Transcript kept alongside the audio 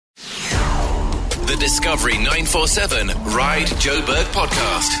the Discovery 947 Ride Joburg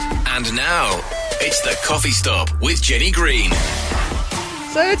podcast. And now, it's the Coffee Stop with Jenni Green.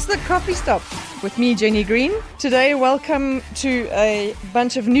 So it's the Coffee Stop with me, Jenni Green. Today, welcome to a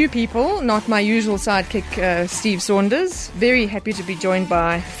bunch of new people, not my usual sidekick, Steve Saunders. Very happy to be joined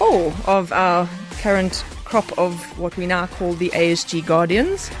by 4 of our current crop of what we now call the ASG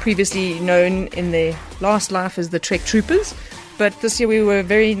Guardians, previously known in their last life as the Trek Troopers. But this year we were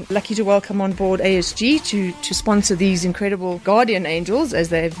very lucky to welcome on board ASG to sponsor these incredible Guardian Angels, as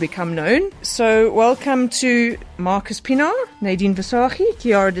they have become known. So welcome to Markus, Pienaar, Nadine, Visagie,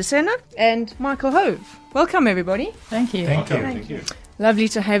 Chiara de Siena, and Michael Hove. Welcome, everybody. Thank you. Thank you. Lovely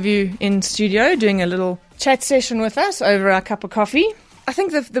to have you in studio doing a little chat session with us over our cup of coffee. I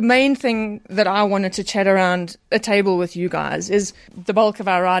think the main thing that I wanted to chat around a table with you guys is the bulk of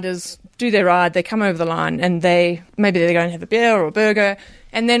our riders do their ride, they come over the line, and maybe they go and have a beer or a burger,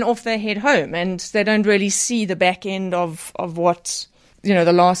 and then off they head home, and they don't really see the back end of what,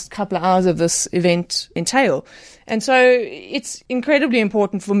 the last couple of hours of this event entail. And so it's incredibly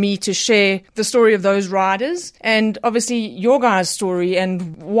important for me to share the story of those riders and obviously your guys' story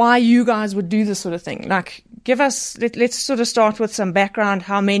and why you guys would do this sort of thing. Like, let's sort of start with some background,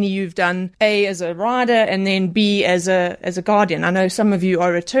 how many you've done, A, as a rider, and then B, as a Guardian. I know some of you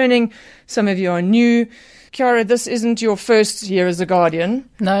are returning, some of you are new. Chiara, this isn't your first year as a Guardian.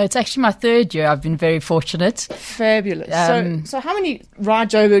 No, it's actually my 3rd year. I've been very fortunate. Fabulous. So how many Ride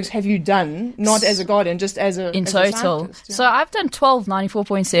Joburgs have you done, not as a Guardian, just as a in as total? A cyclist, yeah? So I've done 12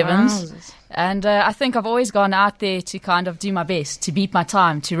 94.7s. Wowzers. And I think I've always gone out there to kind of do my best, to beat my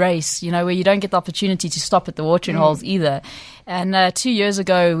time, to race, where you don't get the opportunity to stop at the watering holes either. And 2 years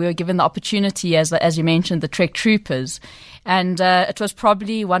ago, we were given the opportunity, as you mentioned, the Trek Troopers. And it was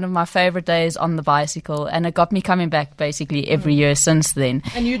probably one of my favorite days on the bicycle. And it got me coming back basically every year since then.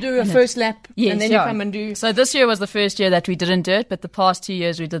 And you do a first lap, yes, and then you come and do... So this year was the first year that we didn't do it, but the past 2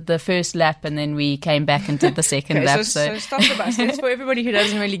 years we did the first lap, and then we came back and did the second lap. So stop the bus. That's for everybody who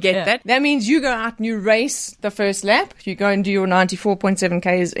doesn't really get that. That means you go out and you race the first lap. You go and do your 94.7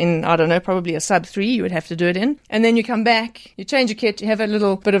 Ks in, I don't know, probably a sub 3 you would have to do it in. And then you come back, you change your kit, you have a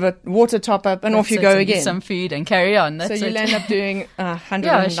little bit of a water top up, and off you go again. Some food and carry on. So you'll end up doing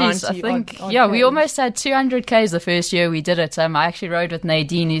 190 I think, odd we Ks. almost had 200 Ks the first year we did it. I actually rode with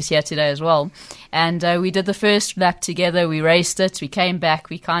Nadine, who's here today as well. And we did the first lap together. We raced it. We came back.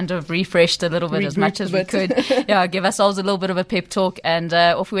 We kind of refreshed a little bit as much as we could. Give ourselves a little bit of a pep talk, and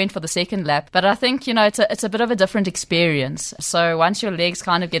off we went for the second lap. But I think, it's a bit of a different experience. So once your legs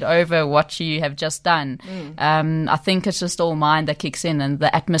kind of get over what you have just done, I think it's just all mind that kicks in, and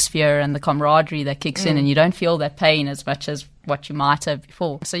the atmosphere and the camaraderie that kicks in, and you don't feel that pain as much as what you might have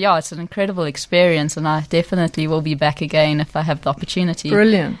before. So it's an incredible experience, and I definitely will be back again if I have the opportunity.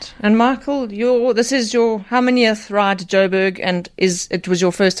 Brilliant. And Michael, this is your how manyth Ride Joburg, and it was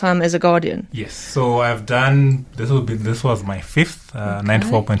your first time as a Guardian? Yes. So I've done this was my 5th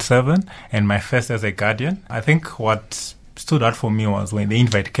 94.7 and my first as a Guardian. I think what stood out for me was when the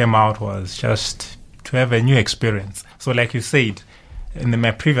invite came out was just to have a new experience. So like you said, in my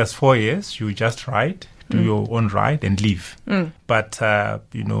previous 4 years, you just ride, do your own ride and leave. But,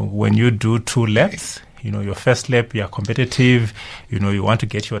 when you do 2 laps, your first lap, you are competitive, you want to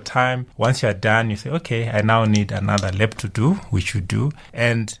get your time. Once you're done, you say, okay, I now need another lap to do, which you do.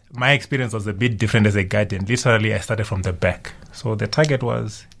 And my experience was a bit different as a Guardian. Literally, I started from the back. So the target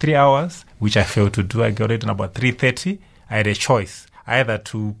was 3 hours, which I failed to do. I got it in about 3:30. I had a choice, either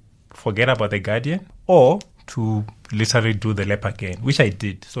to forget about the Guardian or to literally do the lap again, which I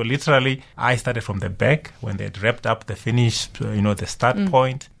did. So literally, I started from the back when they'd wrapped up the finish, the start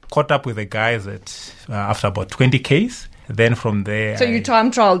point, caught up with the guys after about 20 Ks. Then from there... So you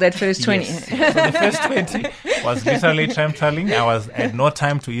time trialed that first 20? Yes. So the first 20 was literally time trialing. I had no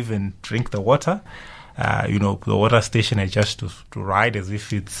time to even drink the water. The water station is just to ride as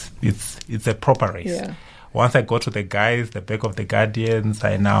if it's a proper race. Yeah. Once I got to the guys, the back of the Guardians,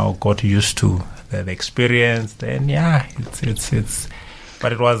 I now got used to the experience. Then, it's.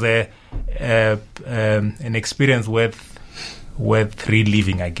 But it was an experience worth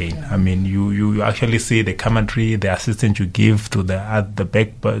reliving again. I mean, you actually see the commentary, the assistance you give to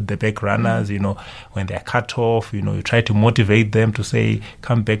the back runners. When they're cut off, you try to motivate them to say,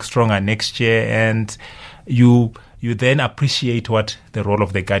 come back stronger next year, and you then appreciate what the role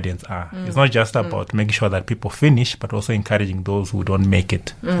of the Guardians are. It's not just about making sure that people finish, but also encouraging those who don't make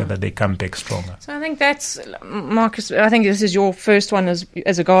it so that they come back stronger. So I think that's, Markus, I think this is your first one as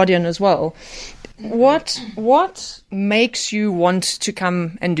a Guardian as well. What makes you want to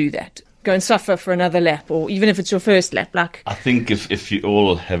come and do that? Go and suffer for another lap, or even if it's your first lap? I think if you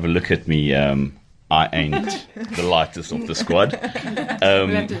all have a look at me, I ain't the lightest of the squad. We'll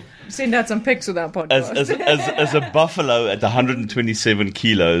have to send out some pics with our podcast. As a buffalo at 127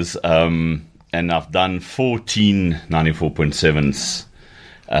 kilos, and I've done 14 94.7s,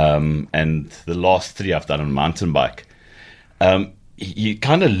 and the last 3 I've done on mountain bike. You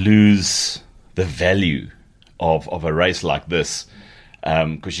kind of lose the value of a race like this,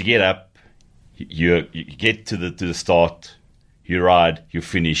 because you get up, you get to the start, you ride, you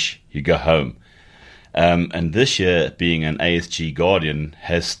finish, you go home. And this year, being an ASG Guardian,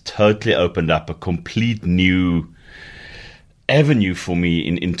 has totally opened up a complete new avenue for me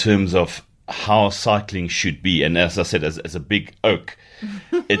in terms of how cycling should be. And as I said, as a big oak,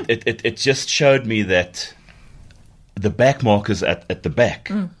 it just showed me that the back markers at the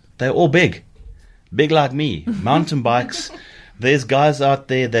back, they're all big like me. Mountain bikes, there's guys out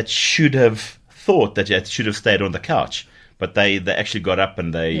there that should have thought that you should have stayed on the couch, but they actually got up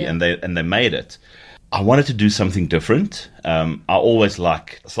and they made it. I wanted to do something different. I always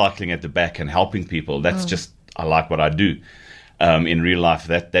like cycling at the back and helping people. That's just, I like what I do. In real life,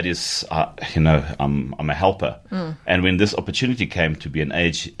 that is, I'm a helper. And when this opportunity came to be an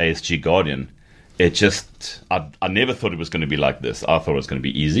ASG Guardian, it just, I never thought it was going to be like this. I thought it was going to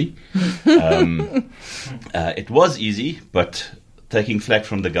be easy. It was easy, but taking flack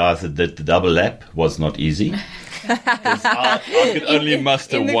from the guys that did the double lap was not easy. I could only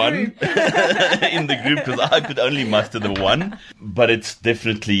muster one in the group, because I could only muster the one. But it's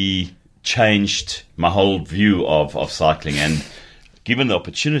definitely changed my whole view of cycling. And given the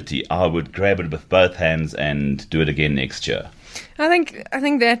opportunity, I would grab it with both hands and do it again next year. I think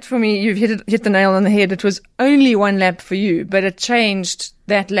that for me, you've hit the nail on the head. It was only one lap for you, but it changed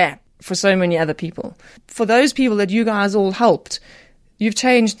that lap for so many other people. For those people that you guys all helped, you've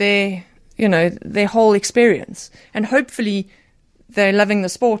changed their whole experience. And hopefully they're loving the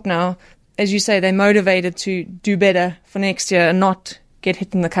sport now. As you say, they're motivated to do better for next year and not get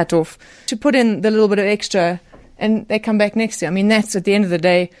hit in the cutoff, to put in the little bit of extra, and they come back next year. I mean, that's at the end of the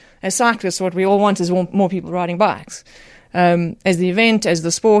day, as cyclists, what we all want is more people riding bikes. As the event, as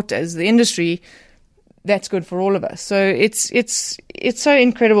the sport, as the industry, that's good for all of us. So it's so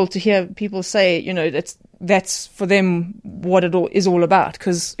incredible to hear people say, that's for them what it all is all about,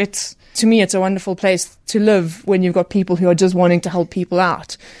 because to me, it's a wonderful place to live when you've got people who are just wanting to help people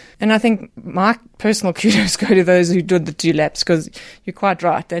out. And I think my personal kudos go to those who did the 2 laps, because you're quite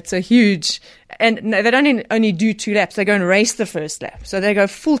right. That's a huge, and they don't only do 2 laps, they go and race the first lap. So they go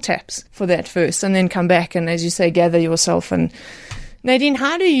full taps for that first, and then come back and, as you say, gather yourself. And Nadine,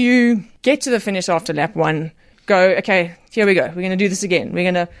 how do you get to the finish after lap 1? Go, okay, here we go. We're going to do this again. We're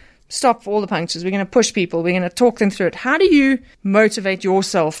going to stop for all the punctures. We're going to push people. We're going to talk them through it. How do you motivate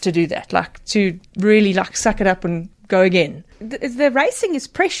yourself to do that? Like, to really suck it up and go again? The racing is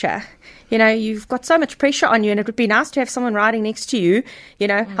pressure. You've got so much pressure on you, and it would be nice to have someone riding next to you,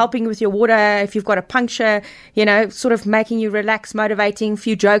 helping with your water if you've got a puncture, sort of making you relax, motivating, a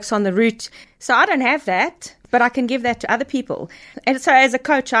few jokes on the route. So I don't have that, but I can give that to other people. And so as a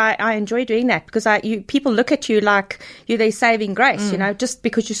coach, I enjoy doing that, because people look at you like you're their saving grace, just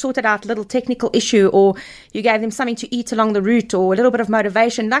because you sorted out a little technical issue, or you gave them something to eat along the route, or a little bit of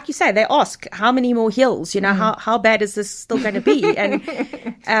motivation. Like you say, they ask, how many more hills? How bad is this still going to be?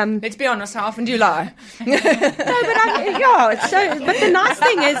 And let's be honest, how often do you lie? But the nice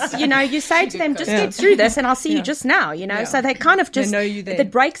thing is, you say to them, just get through this and I'll see you just now, So they kind of just,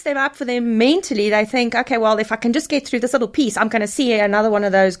 it breaks them up for them mentally. They think, okay, well, if I can just get through this little piece, I'm going to see another one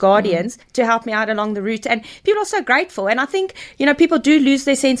of those guardians to help me out along the route. And people are so grateful. And I think, people do lose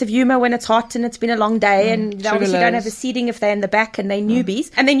their sense of humor when it's hot and it's been a long day, and they obviously don't have a seating if they're in the back and they're newbies.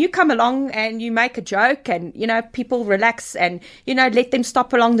 And then you come along and you make a joke, and, people relax, and, let them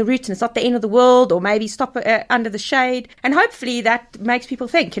stop along the route, and it's not the end of the world, or maybe stop under the shade. And hopefully that makes people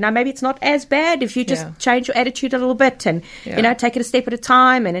think, maybe it's not as bad if you just change your attitude a little bit, and, take it a step at a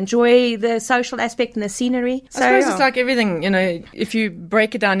time and enjoy the social aspect and the scenery. I suppose it's like everything, if you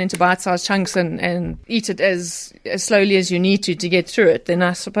break it down into bite-sized chunks and eat it as slowly as you need to get through it, then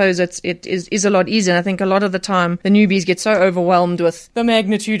I suppose it is a lot easier. And I think a lot of the time the newbies get so overwhelmed with the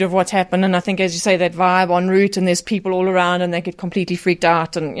magnitude of what's happened. And I think, as you say, that vibe en route, and there's people all around and they get completely freaked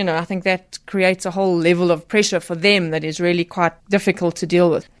out. And, I think that creates a whole level of pressure for them that is really quite difficult to deal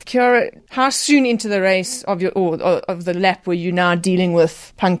with. Chiara, how soon into the race of the lap were you now dealing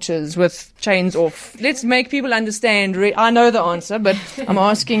with punctures, with chains off? Let's make people understand. I know the answer, but I'm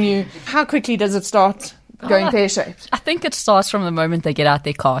asking you, how quickly does it start going pear-shaped? I think it starts from the moment they get out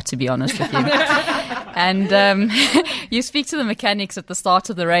their car, to be honest with you. And you speak to the mechanics at the start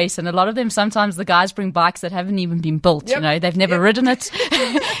of the race, and a lot of them, sometimes the guys bring bikes that haven't even been built. They've never ridden it.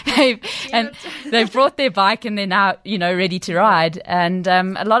 They've brought their bike and they're now, ready to ride. And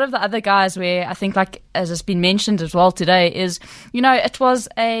a lot of the other guys, where I think, like as has been mentioned as well today, is, it was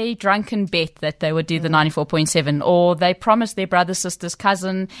a drunken bet that they would do the 94.7, or they promised their brother, sister's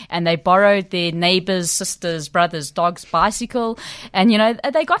cousin, and they borrowed their neighbor's sister's brother's dog's bicycle, and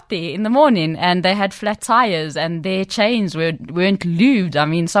they got there in the morning and they had flat tires and their chains weren't lubed. I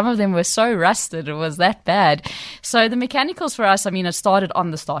mean, some of them were so rusted, it was that bad. So the mechanicals for us, it started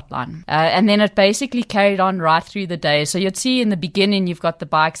on the start line, and then it basically carried on right through the day. So you'd see in the beginning you've got the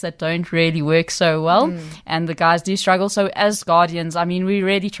bikes that don't really work so well, and the guys do struggle. So as Guardians, we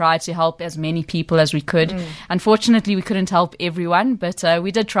really tried to help as many people as we could. Unfortunately, we couldn't help everyone, but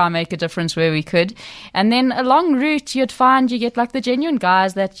we did try and make a difference where we could. And then along route, you'd find you get like the genuine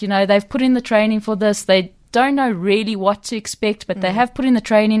guys that, they've put in the training for this. They don't know really what to expect, but they have put in the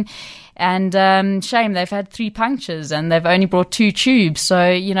training. And shame, they've had 3 punctures and they've only brought 2 tubes. So,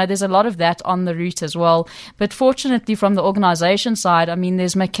 there's a lot of that on the route as well. But fortunately, from the organisation side,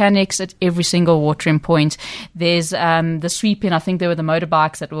 there's mechanics at every single watering point. There's the sweeping. I think there were the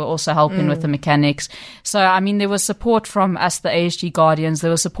motorbikes that were also helping with the mechanics. So, there was support from us, the ASG Guardians.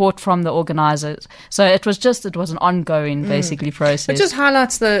 There was support from the organisers. So it was an ongoing, basically, process. It just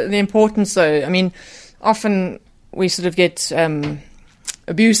highlights the importance, though. Often we sort of get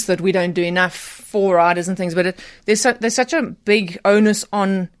abuse that we don't do enough for riders and things, but there's such a big onus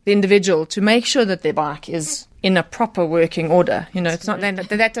on the individual to make sure that their bike is in a proper working order. It's not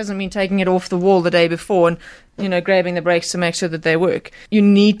that doesn't mean taking it off the wall the day before and grabbing the brakes to make sure that they work. You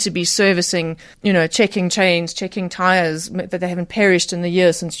need to be servicing, checking chains, checking tires, that they haven't perished in the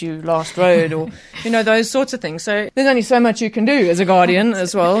year since you last rode, or those sorts of things. So there's only so much you can do as a guardian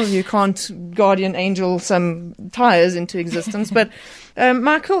as well. You can't guardian angel some tires into existence. But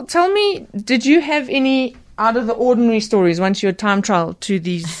Michael, tell me, did you have any out of the ordinary stories once you had time trial to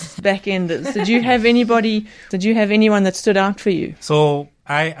these back enders? Did you have anyone that stood out for you? So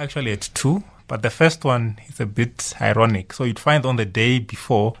I actually had 2. But the first one is a bit ironic. So you'd find on the day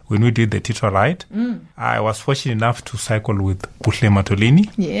before, when we did the Tito ride, I was fortunate enough to cycle with Buhle Matolini.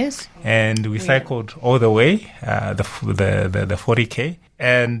 Yes. And we cycled all the way, the 40K.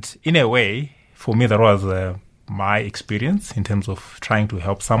 And in a way, for me, that was my experience in terms of trying to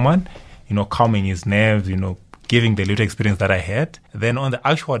help someone, calming his nerves, giving the little experience that I had. Then on the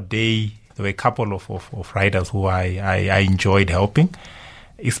actual day, there were a couple of riders who I enjoyed helping,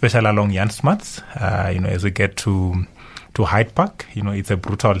 especially along Jan Smuts, as we get to Hyde Park. It's a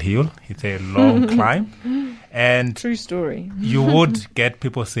brutal hill. It's a long climb. And true story. You would get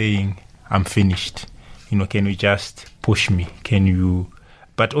people saying, I'm finished. Can you just push me? Can you...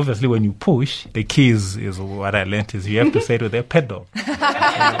 But obviously when you push, the key is what I learned is you have to say to the pedal.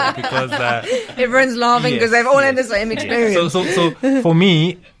 Because... everyone's laughing because they've all had the same experience. So for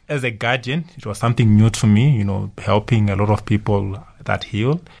me, as a guardian, it was something new to me, helping a lot of people that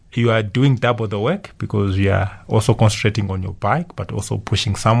hill. You are doing double the work because you are also concentrating on your bike, but also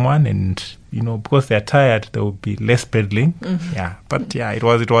pushing someone. And, because they're tired, there will be less pedaling. Yeah. But yeah, it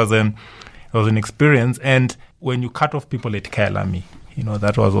was an experience. And when you cut off people at Kailami,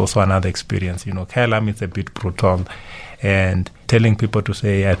 that was also another experience. Kailami is a bit brutal, and telling people to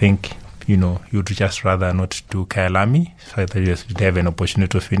say, I think, you'd just rather not do Kailami, so that you have an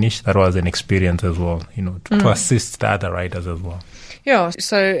opportunity to finish. That was an experience as well, to assist the other riders as well. Yeah,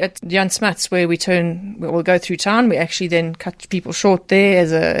 so at Jan Smuts, where we'll go through town, we actually then cut people short there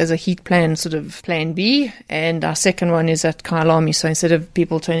as a heat plan, sort of plan B. And our second one is at Kailami. So instead of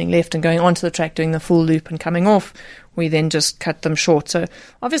people turning left and going onto the track, doing the full loop and coming off, we then just cut them short. So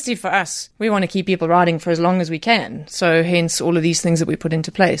obviously for us, we want to keep people riding for as long as we can. So hence all of these things that we put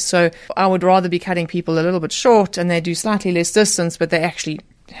into place. So I would rather be cutting people a little bit short and they do slightly less distance, but they actually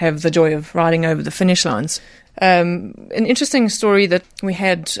have the joy of riding over the finish lines. An interesting story that we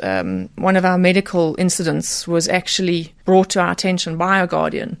had, one of our medical incidents was actually brought to our attention by a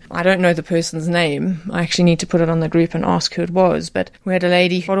guardian. I don't know the person's name. I actually need to put it on the group and ask who it was. But we had a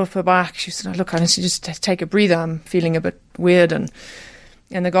lady got off her bike. She said, look, I need to just take a breather. I'm feeling a bit weird.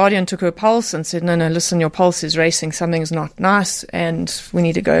 And the guardian took her pulse and said, no, listen, your pulse is racing. Something's not nice and we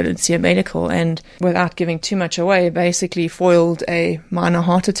need to go to see a medical. And without giving too much away, basically foiled a minor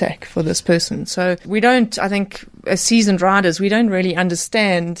heart attack for this person. So I think as seasoned riders, we don't really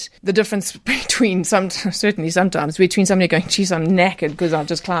understand the difference between sometimes between somebody going, geez, I'm knackered because I've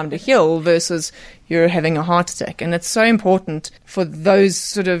just climbed a hill versus you're having a heart attack. And it's so important for those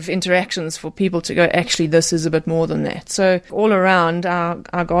sort of interactions for people to go, actually, this is a bit more than that. So all around,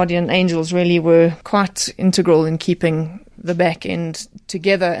 our guardian angels really were quite integral in keeping the back end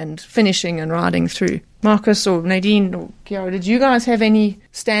together and finishing and riding through. Markus or Nadine or Chiara, did you guys have any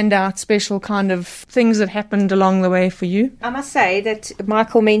standout special kind of things that happened along the way for you? I must say that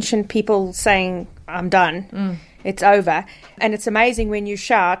Michael mentioned people saying, I'm done. It's over. And it's amazing when you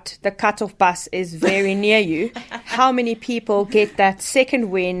shout, the cut-off bus is very near you, how many people get that second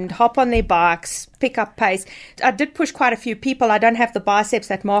wind, hop on their bikes, pick up pace. I did push quite a few people. I don't have the biceps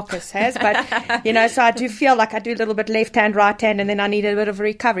that Markus has, but, so I do feel like I do a little bit left hand, right hand, and then I need a bit of a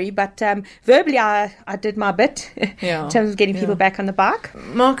recovery. But verbally, I did my bit in terms of getting people back on the bike.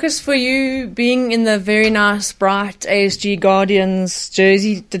 Markus, for you, being in the very nice, bright ASG Guardians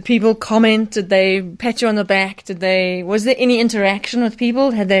jersey, did people comment? Did they pat you on the back? Was there any interaction with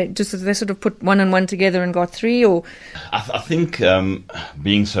people? Had they sort of put one and one together and got three? Or I think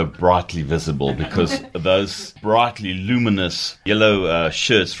being so brightly visible, because those brightly luminous yellow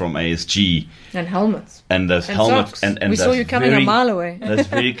shirts from ASG and helmets and those helmets socks. And we saw you coming a mile away. Those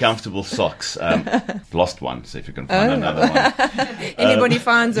very comfortable socks. Lost one, so if you can find another one. Anybody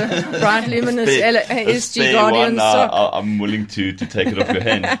finds a bright luminous ASG Guardians sock, I'm willing to take it off your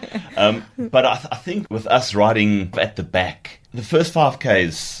hand. But I think with us riding at the back, the first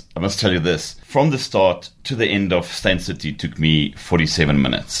 5Ks, I must tell you this, from the start to the end of Stain City took me 47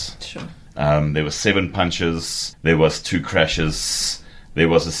 minutes. Sure. There were 7 punches, there was 2 crashes, there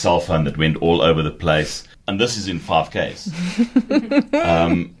was a cell phone that went all over the place, and this is in 5Ks.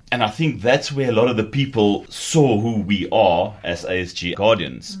 And I think that's where a lot of the people saw who we are as ASG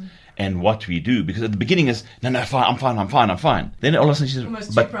Guardians. And what we do, because at the beginning is, no, I'm fine. Then all of a sudden she's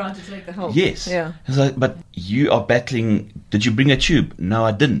almost too proud to take the help. Yes. Yeah. It's like, but you are battling. Did you bring a tube? No,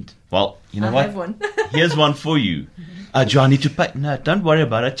 I didn't. Well, you know what? I have one. Here's one for you. Do I need to pay? No, don't worry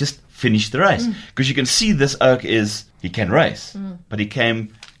about it. Just finish the race. Because you can see this oak he can race. But he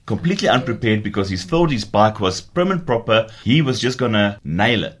came completely unprepared because he thought his bike was prim and proper. He was just going to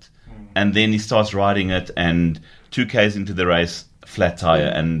nail it. And then he starts riding it, and 2Ks into the race, flat tire,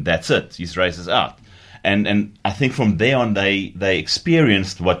 and that's it. His race is out. And I think from there on, they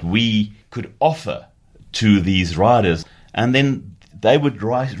experienced what we could offer to these riders. And then they would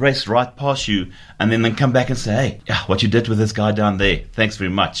race right past you, and then they come back and say, hey, what you did with this guy down there, thanks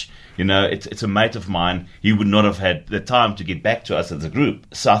very much. It's a mate of mine. He would not have had the time to get back to us as a group.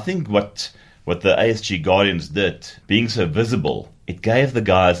 So I think what the ASG Guardians did, being so visible, it gave the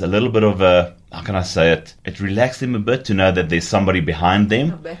guys a little bit of a, how can I say it? It relaxed them a bit to know that there's somebody behind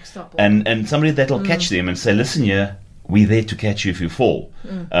them and somebody that'll catch them and say, listen here, we're there to catch you if you fall.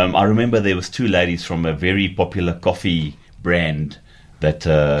 I remember there was 2 ladies from a very popular coffee brand, that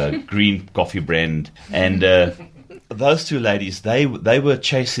green coffee brand, and those 2 ladies, they were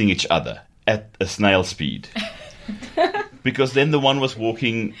chasing each other at a snail speed. Because then the one was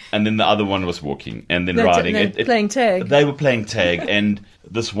walking, and then the other one was walking, and then riding. Playing tag. They were playing tag, and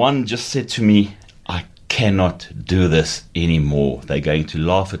this one just said to me, I cannot do this anymore. They're going to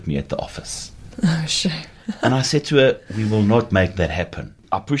laugh at me at the office. Oh, shame. And I said to her, we will not make that happen.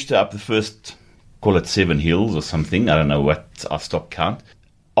 I pushed her up the first, call it 7 hills or something. I don't know what, I've stopped count.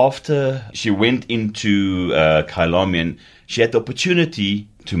 After she went into Kailami, and she had the opportunity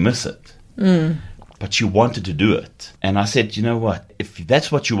to miss it. But she wanted to do it. And I said, you know what? If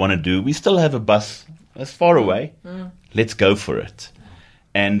that's what you want to do, we still have a bus that's far away. Let's go for it.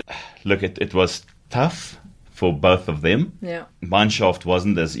 And look, it was tough for both of them. Yeah. Mineshaft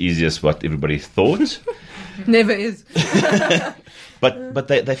wasn't as easy as what everybody thought. Never is. But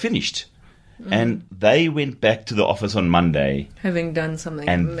they finished. And they went back to the office on Monday. Having done something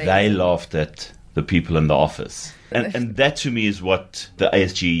and amazing. They laughed at the people in the office. And that to me is what the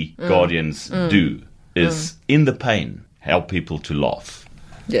ASG Guardians do, is in the pain, help people to laugh.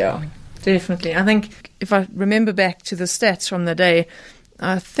 Yeah, definitely. I think if I remember back to the stats from the day,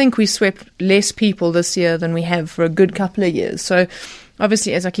 I think we swept less people this year than we have for a good couple of years. So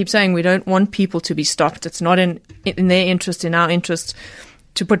obviously, as I keep saying, we don't want people to be stopped. It's not in their interest, in our interest,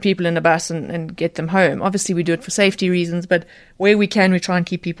 to put people in a bus and get them home. Obviously, we do it for safety reasons, but where we can, we try and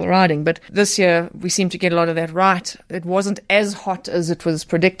keep people riding. But this year, we seem to get a lot of that right. It wasn't as hot as it was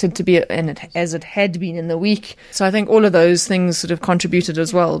predicted to be, as it had been in the week. So I think all of those things sort of contributed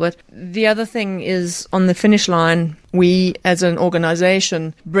as well. But the other thing is, on the finish line, we as an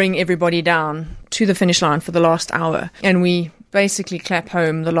organisation bring everybody down to the finish line for the last hour, and we basically clap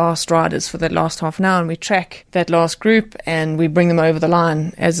home the last riders for that last half an hour, and we track that last group and we bring them over the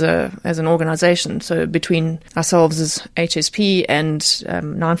line as an organisation. So between ourselves as HSP and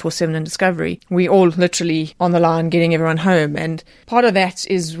 947 and Discovery, we all literally on the line getting everyone home. And part of that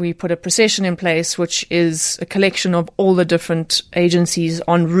is we put a procession in place, which is a collection of all the different agencies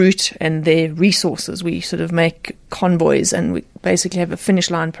en route and their resources. We sort of make convoys, and we basically have a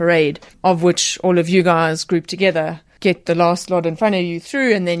finish line parade, of which all of you guys group together, get the last lot in front of you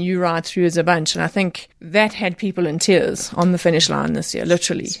through, and then you ride through as a bunch. And I think that had people in tears on the finish line this year,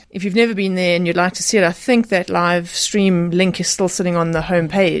 literally. If you've never been there and you'd like to see it, I think that live stream link is still sitting on the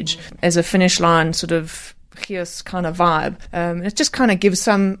homepage as a finish line sort of fierce kind of vibe. It just kind of gives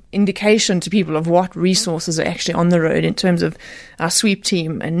some indication to people of what resources are actually on the road in terms of our sweep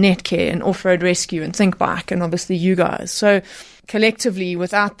team and Netcare and Off-Road Rescue and Think Bike and obviously you guys. So collectively,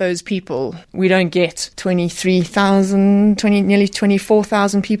 without those people, we don't get 23,000, nearly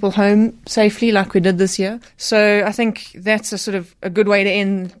 24,000 people home safely like we did this year. So I think that's a sort of a good way to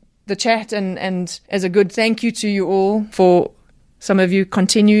end the chat, and as a good thank you to you all for some of you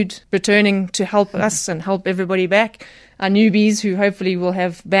continued returning to help us and help everybody back, our newbies who hopefully we'll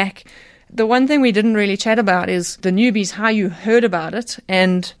have back. The one thing we didn't really chat about is the newbies, how you heard about it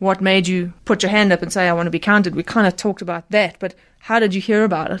and what made you put your hand up and say, I want to be counted. We kind of talked about that, but how did you hear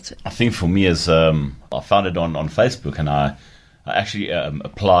about it? I think for me is I found it on Facebook, and I actually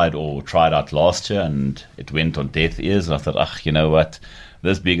applied or tried out last year, and it went on deaf ears, and I thought, you know what,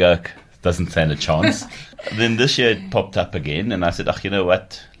 this big oak doesn't stand a chance. Then this year it popped up again, and I said, you know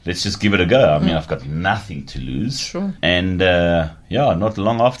what, let's just give it a go. I mean, I've got nothing to lose. Sure. And not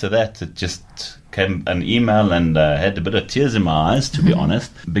long after that, it just came an email, and had a bit of tears in my eyes, to be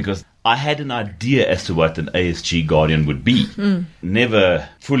honest, because I had an idea as to what an ASG Guardian would be. Never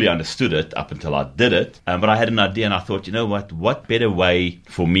fully understood it up until I did it, but I had an idea, and I thought, you know what better way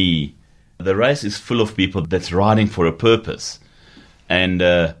for me? The race is full of people that's riding for a purpose, and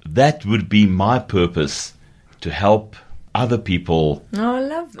that would be my purpose, to help other people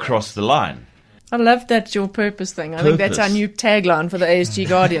cross the line. I love that your purpose thing. I think that's our new tagline for the ASG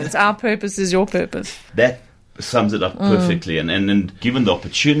Guardians. Our purpose is your purpose. That sums it up perfectly. And given the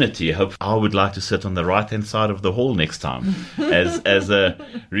opportunity, I would like to sit on the right-hand side of the hall next time as a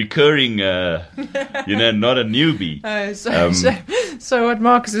recurring, not a newbie. So what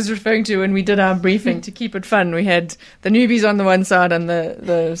Markus is referring to when we did our briefing, to keep it fun, we had the newbies on the one side and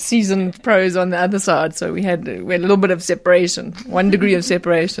the seasoned pros on the other side. So we had a little bit of separation, 1 degree of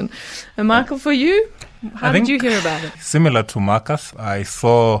separation. And Michael, for you, how did you hear about it? Similar to Markus, I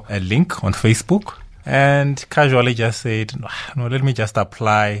saw a link on Facebook and casually just said, no, let me just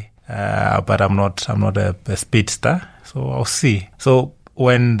apply, but I'm not a speedster, so I'll see. So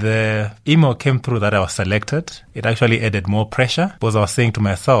when the email came through that I was selected, it actually added more pressure, because I was saying to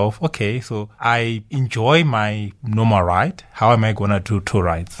myself, okay, so I enjoy my normal ride. How am I going to do 2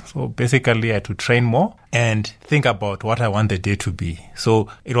 rides? So basically I had to train more and think about what I want the day to be. So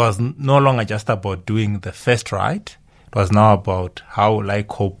it was no longer just about doing the first ride. It was now about how will I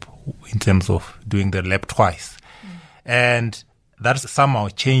cope in terms of doing the lap twice. And that somehow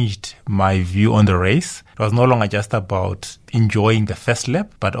changed my view on the race. It was no longer just about enjoying the first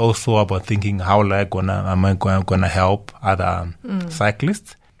lap, but also about thinking how am I gonna help other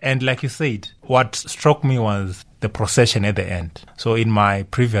cyclists. And like you said, what struck me was the procession at the end. So in my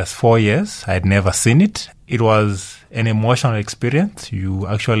previous 4 years, I had never seen it. It was an emotional experience. You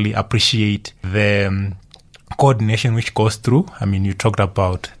actually appreciate the coordination which goes through. I mean, you talked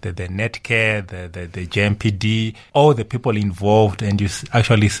about the Netcare, the JMPD, all the people involved, and you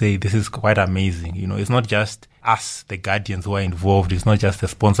actually say this is quite amazing. It's not just us, the Guardians, who are involved. It's not just the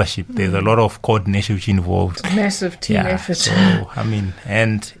sponsorship. There's a lot of coordination which involved. Massive team effort. So,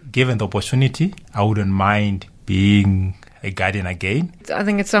 and given the opportunity, I wouldn't mind being a Guardian again. I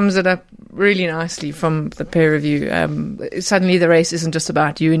think it sums it up really nicely from the peer review. Suddenly the race isn't just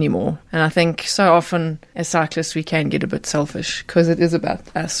about you anymore. And I think so often as cyclists we can get a bit selfish, because it is about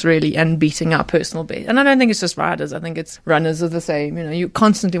us really and beating our personal best. And I don't think it's just riders. I think it's runners are the same. You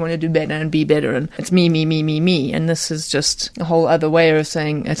constantly want to do better and be better, and it's me. And this is just a whole other way of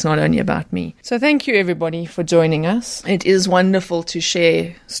saying it's not only about me. So thank you everybody for joining us. It is wonderful to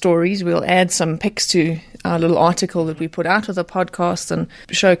share stories. We'll add some pics to our little article that we put out of the podcast and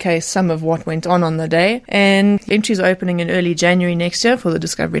showcase some of what went on the day. And entries are opening in early January next year for the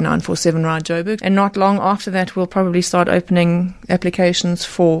Discovery 947 Ride Joburg. And not long after that, we'll probably start opening applications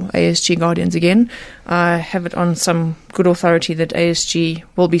for ASG Guardians again. I have it on some good authority that ASG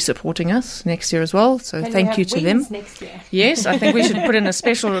will be supporting us next year as well. So thank you to them. Next year. Yes, I think we should put in a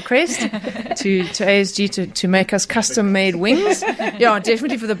special request to ASG to make us custom-made wings. Yeah,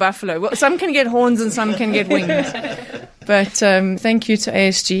 definitely for the buffalo. Well, some can get horns and some can get wings. But thank you to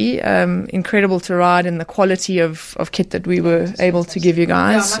ASG. Incredible to ride, and the quality of kit that we were able to give you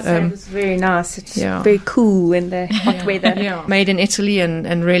guys. Yeah, I must say it was very nice. It's very cool in the hot weather. Yeah. Made in Italy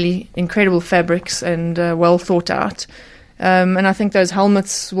and really incredible fabrics and well thought out. And I think those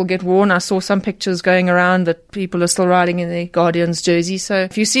helmets will get worn. I saw some pictures going around that people are still riding in their Guardians jersey. So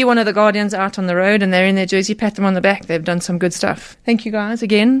if you see one of the Guardians out on the road and they're in their jersey, pat them on the back. They've done some good stuff. Thank you guys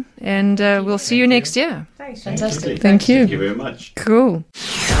again, and we'll see you next year. Thanks. Fantastic. Thank you. Thank you very much. Cool.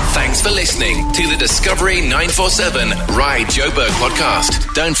 Thanks for listening to the Discovery 947 Ride Joburg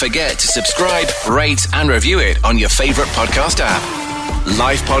podcast. Don't forget to subscribe, rate and review it on your favourite podcast app.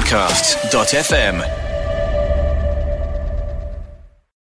 Livepodcasts.fm